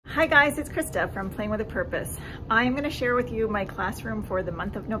Hi guys, it's Krista from Playing with a Purpose. I'm going to share with you my classroom for the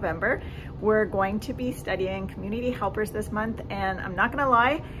month of November. We're going to be studying community helpers this month, and I'm not going to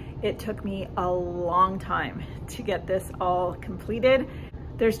lie, it took me a long time to get this all completed.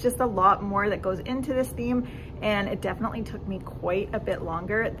 There's just a lot more that goes into this theme, and it definitely took me quite a bit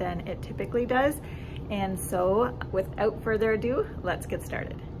longer than it typically does. And so without further ado, let's get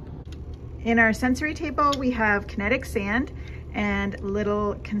started. In our sensory table, we have kinetic sand and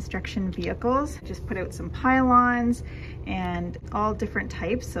little construction vehicles. Just put out some pylons and all different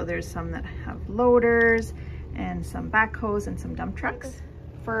types. So there's some that have loaders and some backhoes and some dump trucks.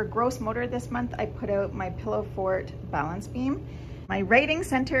 For gross motor this month, I put out my pillow fort balance beam. My writing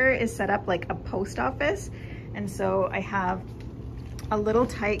center is set up like a post office. And so I have a little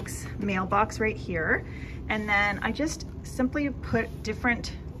Tykes mailbox right here. And then I just simply put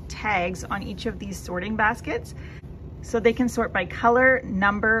different tags on each of these sorting baskets, so they can sort by color,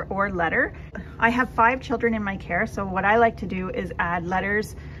 number, or letter. I have 5 children in my care, so what I like to do is add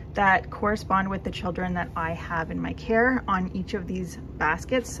letters that correspond with the children that I have in my care on each of these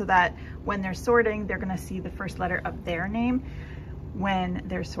baskets, so that when they're sorting, they're gonna see the first letter of their name when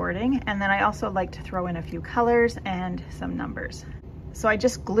they're sorting. And then I also like to throw in a few colors and some numbers. So I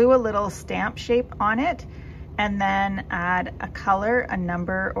just glue a little stamp shape on it and then add a color, a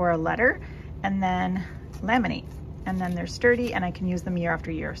number, or a letter, and then laminate. And then they're sturdy and I can use them year after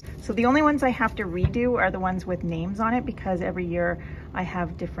year. So the only ones I have to redo are the ones with names on it, because every year I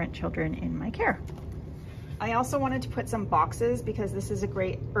have different children in my care. I also wanted to put some boxes because this is a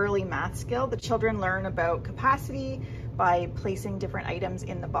great early math skill. The children learn about capacity by placing different items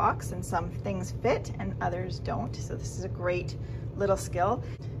in the box, and some things fit and others don't. So this is a great little skill.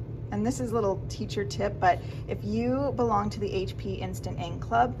 And this is a little teacher tip, but if you belong to the HP Instant Ink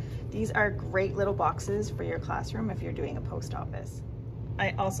Club, these are great little boxes for your classroom if you're doing a post office.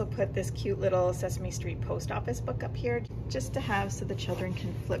 I also put this cute little Sesame Street post office book up here just to have so the children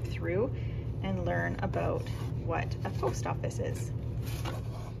can flip through and learn about what a post office is.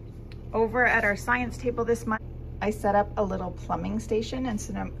 Over at our science table this month, I set up a little plumbing station, and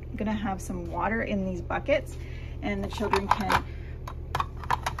so I'm gonna have some water in these buckets, and the children can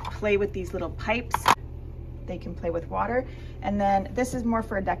play with these little pipes. They can play with water. And then this is more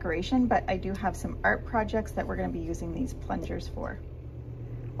for a decoration, but I do have some art projects that we're going to be using these plungers for.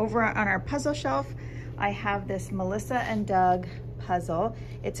 Over on our puzzle shelf, I have this Melissa and Doug puzzle.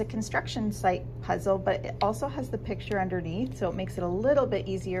 It's a construction site puzzle, but it also has the picture underneath, so it makes it a little bit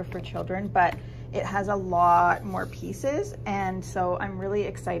easier for children, but it has a lot more pieces. And so I'm really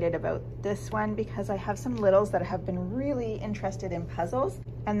excited about this one because I have some littles that have been really interested in puzzles,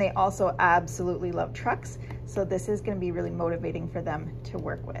 and they also absolutely love trucks. So this is going to be really motivating for them to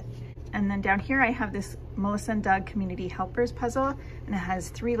work with. And then down here I have this Melissa and Doug Community Helpers puzzle, and it has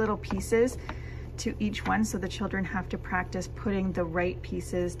 3 little pieces to each one, so the children have to practice putting the right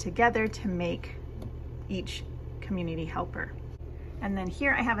pieces together to make each community helper. And then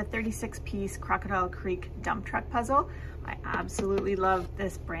here I have a 36-piece Crocodile Creek dump truck puzzle. I absolutely love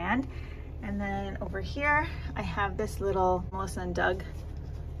this brand. And then over here I have this little Melissa and Doug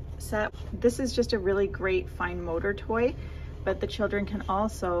set. This is just a really great fine motor toy, but the children can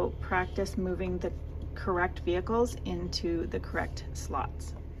also practice moving the correct vehicles into the correct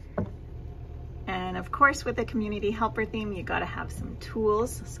slots. And of course, with the community helper theme, you gotta have some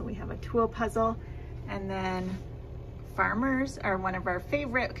tools. So we have a tool puzzle, and then farmers are one of our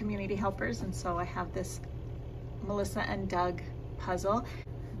favorite community helpers. And so I have this Melissa and Doug puzzle.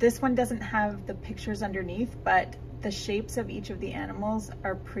 This one doesn't have the pictures underneath, but the shapes of each of the animals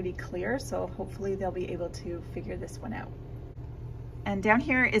are pretty clear. So hopefully they'll be able to figure this one out. And down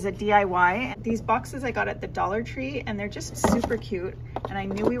here is a DIY. These boxes I got at the Dollar Tree, and they're just super cute. And I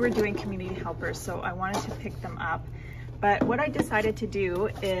knew we were doing community helpers, so I wanted to pick them up. But what I decided to do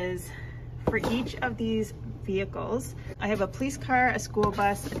is, for each of these vehicles, I have a police car, a school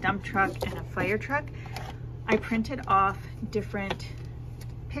bus, a dump truck, and a fire truck. I printed off different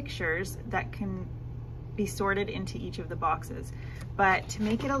pictures that can be sorted into each of the boxes. But to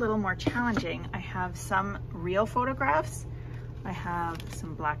make it a little more challenging, I have some real photographs, I have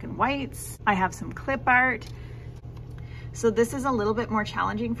some black and whites, I have some clip art. So this is a little bit more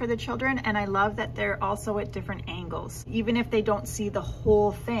challenging for the children, and I love that they're also at different angles. Even if they don't see the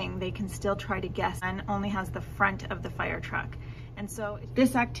whole thing, they can still try to guess, and only has the front of the fire truck. And so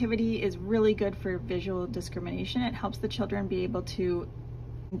this activity is really good for visual discrimination. It helps the children be able to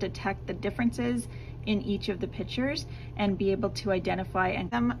detect the differences in each of the pictures and be able to identify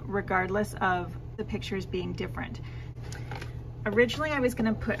them regardless of the pictures being different. Originally, I was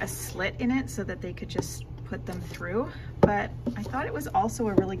going to put a slit in it so that they could just put them through, but I thought it was also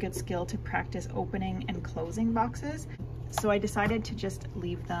a really good skill to practice opening and closing boxes. So I decided to just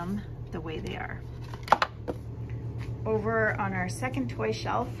leave them the way they are. Over on our second toy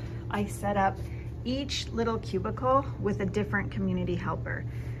shelf, I set up each little cubicle with a different community helper.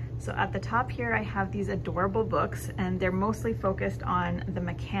 So at the top here, I have these adorable books, and they're mostly focused on the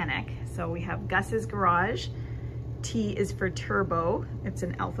mechanic. So we have Gus's Garage. T is for Turbo. It's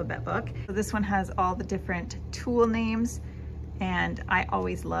an alphabet book. So this one has all the different tool names, and I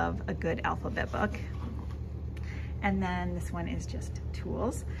always love a good alphabet book. And then this one is just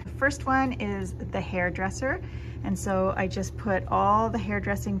tools. The first one is the Hairdresser. And so I just put all the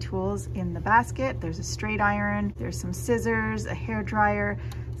hairdressing tools in the basket. There's a straight iron, there's some scissors, a hair dryer,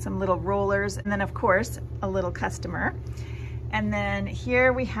 some little rollers, and then of course, a little customer. And then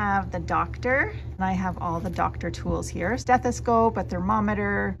here we have the doctor, and I have all the doctor tools here. Stethoscope, a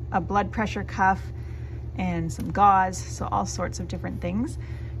thermometer, a blood pressure cuff, and some gauze, so all sorts of different things.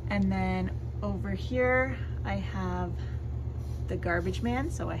 And then over here, I have the garbage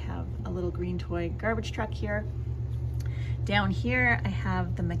man, so I have a little green toy garbage truck here. Down here, I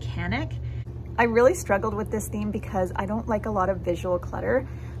have the mechanic. I really struggled with this theme because I don't like a lot of visual clutter,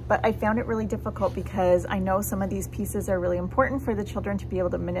 but I found it really difficult because I know some of these pieces are really important for the children to be able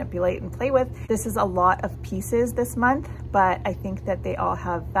to manipulate and play with. This is a lot of pieces this month, but I think that they all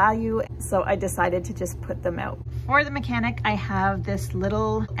have value, so I decided to just put them out. For the mechanic, I have this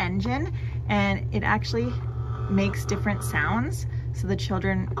little engine, and it actually makes different sounds. So the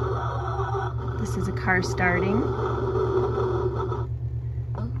children, this is a car starting.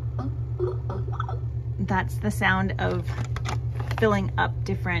 That's the sound of filling up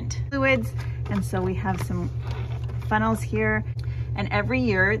different fluids. And so we have some funnels here. And every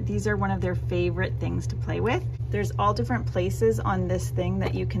year, these are one of their favorite things to play with. There's all different places on this thing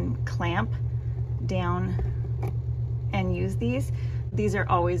that you can clamp down and use these. These are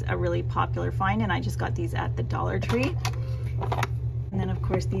always a really popular find, and I just got these at the Dollar Tree. And then of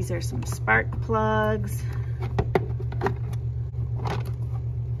course, these are some spark plugs.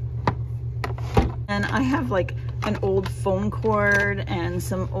 And I have like an old phone cord and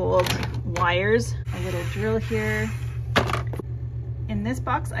some old wires, a little drill here. In this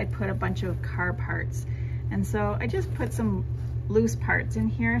box, I put a bunch of car parts. And so I just put some loose parts in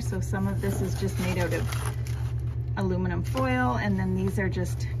here. So some of this is just made out of aluminum foil, and then these are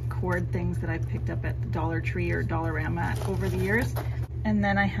just cord things that I picked up at the Dollar Tree or Dollarama over the years. And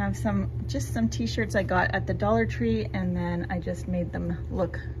then I have just some t-shirts I got at the Dollar Tree, and then I just made them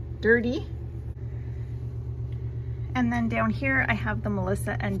look dirty. And then down here I have the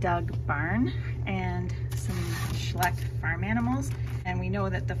Melissa and Doug barn and some Schleck farm animals. And we know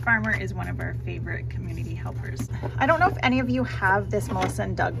that the farmer is one of our favorite community helpers. I don't know if any of you have this Melissa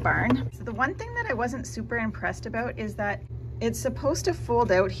and Doug barn. So the one thing that I wasn't super impressed about is that it's supposed to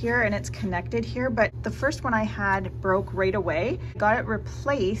fold out here and it's connected here, but the first one I had broke right away. Got it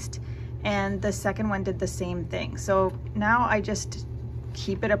replaced, and the second one did the same thing. So now I just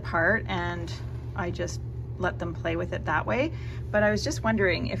keep it apart and I just let them play with it that way. But I was just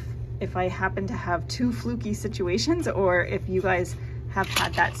wondering if I happen to have two fluky situations, or if you guys have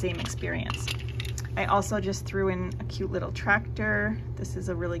had that same experience. I also just threw in a cute little tractor. This is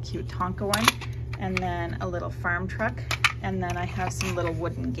a really cute Tonka one. And then a little farm truck. And then I have some little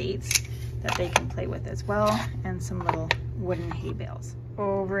wooden gates that they can play with as well, and some little wooden hay bales.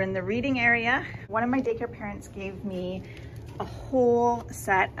 Over in the reading area, one of my daycare parents gave me a whole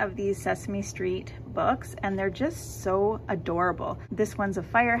set of these Sesame Street books, and they're just so adorable. This one's a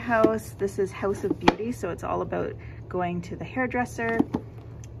firehouse. This is House of Beauty, so it's all about going to the hairdresser.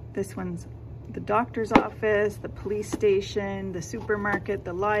 This one's the doctor's office, the police station, the supermarket,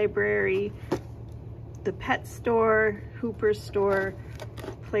 the library, the pet store, Hooper's store,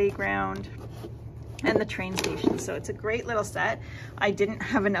 playground, and the train station. So it's a great little set. I didn't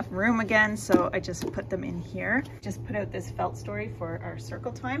have enough room again, so I just put them in here. Just put out this felt story for our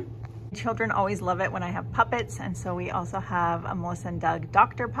circle time. Children always love it when I have puppets, and so we also have a Melissa and Doug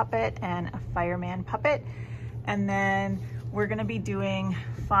doctor puppet and a fireman puppet. And then we're gonna be doing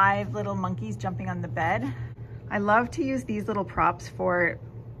 5 little monkeys jumping on the bed. I love to use these little props for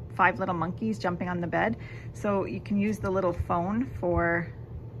 5 little monkeys jumping on the bed. So you can use the little phone for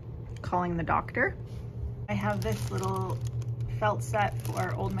calling the doctor. I have this little felt set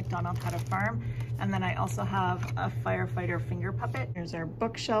for Old MacDonald Had a Farm. And then I also have a firefighter finger puppet. Here's our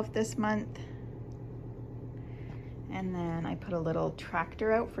bookshelf this month. And then I put a little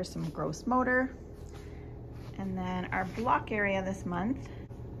tractor out for some gross motor. And then our block area this month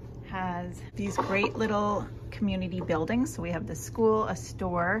has these great little community buildings. So we have the school, a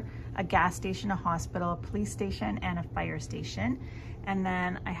store, a gas station, a hospital, a police station, and a fire station. And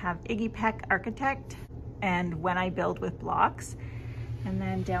then I have Iggy Peck Architect and When I Build with Blocks. And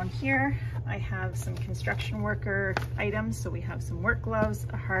then down here, I have some construction worker items. So we have some work gloves,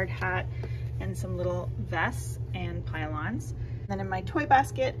 a hard hat, and some little vests and pylons. Then in my toy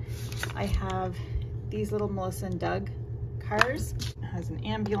basket, I have these little Melissa and Doug cars. It has an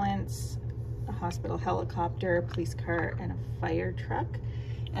ambulance, a hospital helicopter, police car, and a fire truck.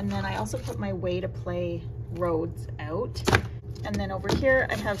 And then I also put my Way to Play roads out. And then over here,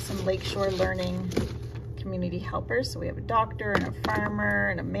 I have some Lakeshore Learning community helpers. So we have a doctor and a farmer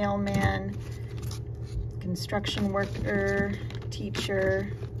and a mailman, construction worker,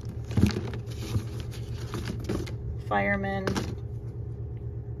 teacher, fireman,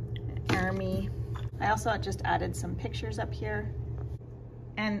 army. I also just added some pictures up here.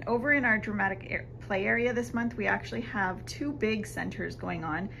 And over in our dramatic play area this month, we actually have two big centers going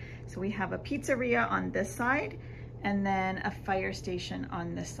on. So we have a pizzeria on this side and then a fire station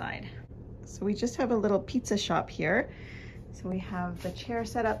on this side. So we just have a little pizza shop here. So we have the chair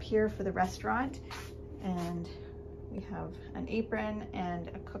set up here for the restaurant, and we have an apron and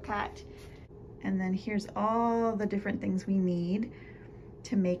a cookout. And then here's all the different things we need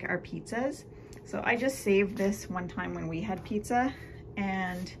to make our pizzas. So I just saved this one time when we had pizza,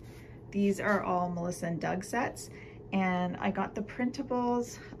 and these are all Melissa and Doug sets. And I got the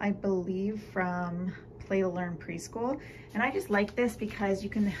printables, I believe, from Play to Learn Preschool. And I just like this because you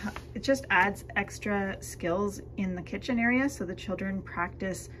can, it just adds extra skills in the kitchen area. So the children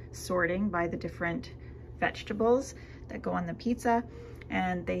practice sorting by the different vegetables that go on the pizza,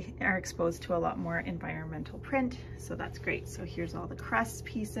 and they are exposed to a lot more environmental print. So that's great. So here's all the crust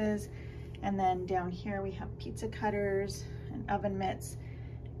pieces. And then down here we have pizza cutters and oven mitts,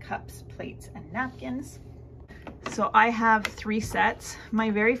 cups, plates, and napkins. So I have 3 sets. My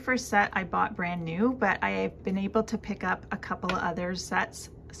very first set I bought brand new, but I've been able to pick up a couple of other sets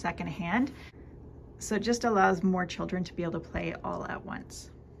secondhand. So it just allows more children to be able to play all at once.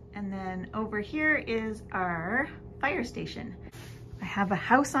 And then over here is our fire station. I have a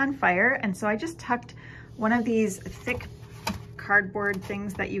house on fire, and so I just tucked one of these thick cardboard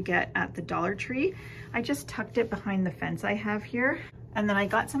things that you get at the Dollar Tree. I just tucked it behind the fence I have here. And then I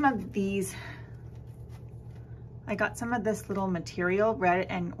got some of these, I got some of this little material, red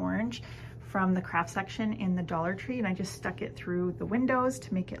and orange, from the craft section in the Dollar Tree, and I just stuck it through the windows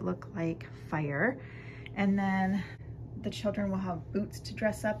to make it look like fire. And then the children will have boots to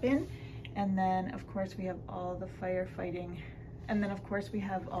dress up in. And then of course we have all the firefighting. And then of course we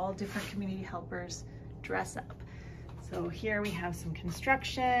have all different community helpers dress up. So here we have some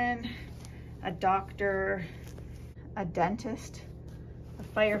construction, a doctor, a dentist, a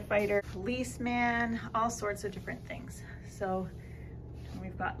firefighter, policeman, all sorts of different things. So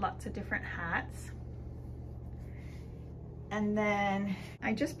we've got lots of different hats. And then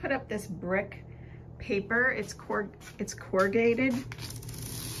I just put up this brick paper. It's corrugated.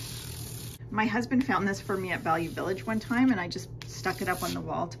 My husband found this for me at Value Village one time, and I just stuck it up on the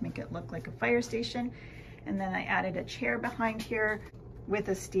wall to make it look like a fire station. And then I added a chair behind here with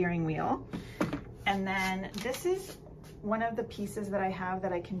a steering wheel. And then this is one of the pieces that I have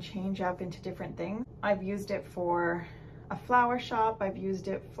that I can change up into different things. I've used it for a flower shop. I've used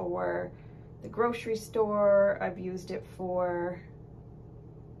it for the grocery store. I've used it for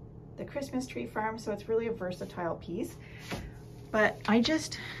the Christmas tree farm. So it's really a versatile piece. But I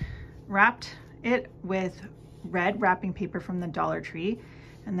just wrapped it with red wrapping paper from the Dollar Tree.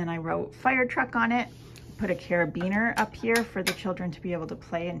 And then I wrote fire truck on it. Put a carabiner up here for the children to be able to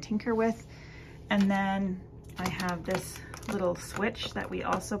play and tinker with. And then I have this little switch that we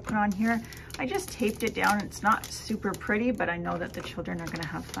also put on here. I just taped it down. It's not super pretty, but I know that the children are gonna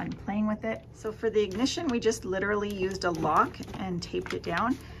have fun playing with it. So for the ignition, we just literally used a lock and taped it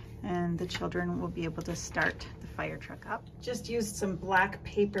down, and the children will be able to start the fire truck up. Just used some black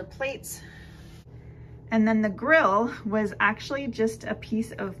paper plates. And then the grill was actually just a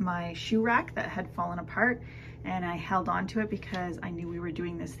piece of my shoe rack that had fallen apart, and I held on to it because I knew we were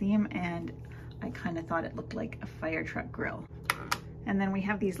doing this theme, and I kind of thought it looked like a fire truck grill. And then we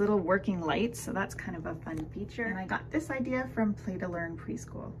have these little working lights, so that's kind of a fun feature. And I got this idea from Play to Learn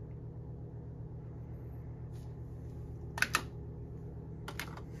Preschool.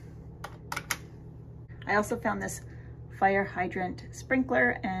 I also found this fire hydrant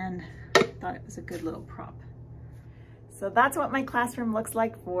sprinkler and thought it was a good little prop. So that's what my classroom looks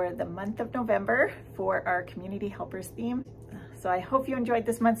like for the month of November for our community helpers theme. So I hope you enjoyed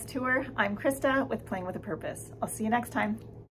this month's tour. I'm Krista with Playing with a Purpose. I'll see you next time.